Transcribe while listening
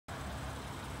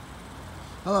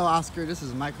Hello Oscar, this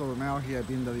is Michael Romero here at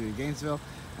BMW Gainesville,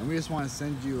 and we just want to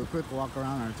send you a quick walk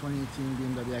around our 2018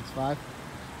 BMW X5.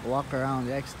 We'll walk around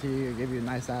the exterior, give you a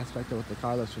nice aspect of what the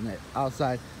car looks from the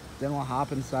outside, then we'll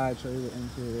hop inside, show you the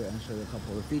interior, and show you a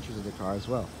couple of the features of the car as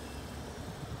well.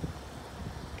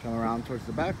 Come around towards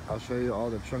the back, I'll show you all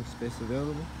the trunk space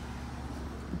available.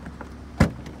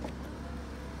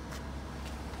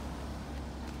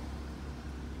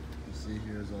 You see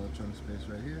here's all the trunk space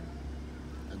right here.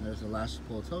 And there's a latch to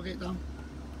pull the tailgate down.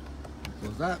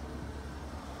 Close that.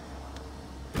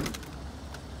 We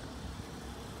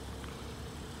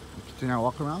continue our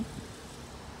walk around.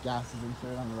 Gas is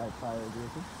inserted on the right side of the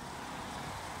vehicle.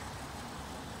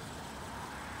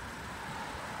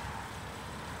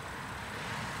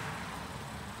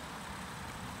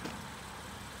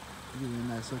 Give you a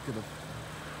nice look at the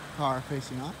car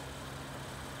facing off.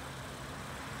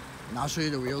 And I'll show you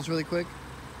the wheels really quick.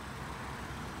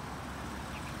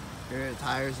 Here are the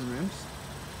tires and rims.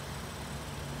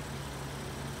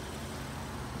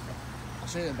 I'll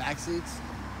show you the back seats.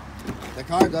 The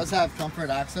car does have comfort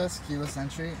access, keyless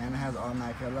entry, and it has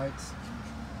automatic headlights.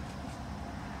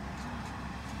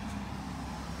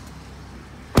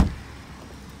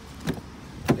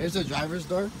 Here's the driver's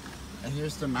door, and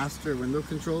here's the master window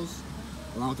controls,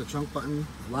 along with the trunk button,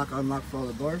 lock, unlock for all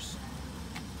the doors.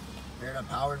 Here are the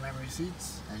power memory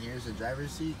seats, and here's the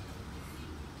driver's seat.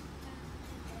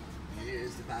 Here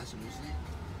is the passenger seat.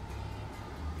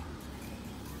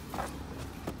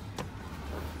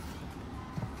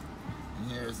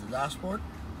 And here is the dashboard.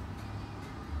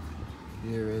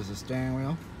 Here is the steering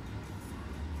wheel.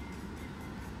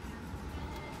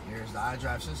 Here's the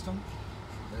iDrive system.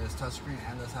 It is touchscreen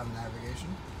and does have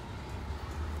navigation.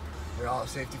 Here are all the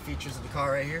safety features of the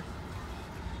car right here.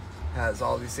 Has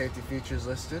all these safety features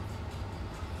listed.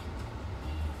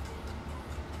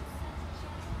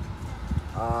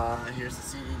 Here's the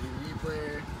CD DVD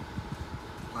player,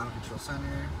 climate control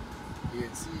center,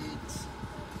 heated seats,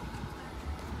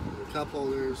 cup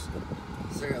holders,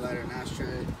 cigarette lighter and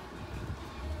ashtray,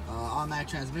 automatic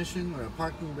transmission with a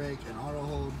parking brake and auto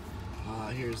hold.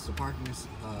 Here's the parking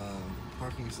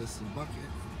assistant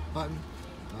button,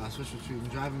 switch between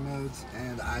driving modes,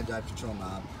 and the iDrive control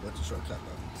knob with the shortcut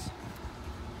buttons.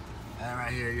 And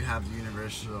right here you have the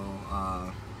universal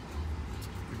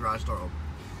garage door opener.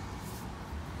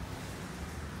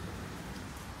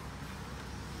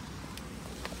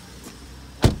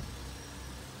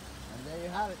 There you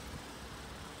have it.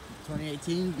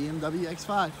 2018 BMW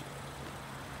X5.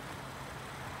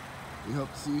 We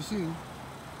hope to see you soon.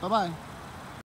 Bye-bye.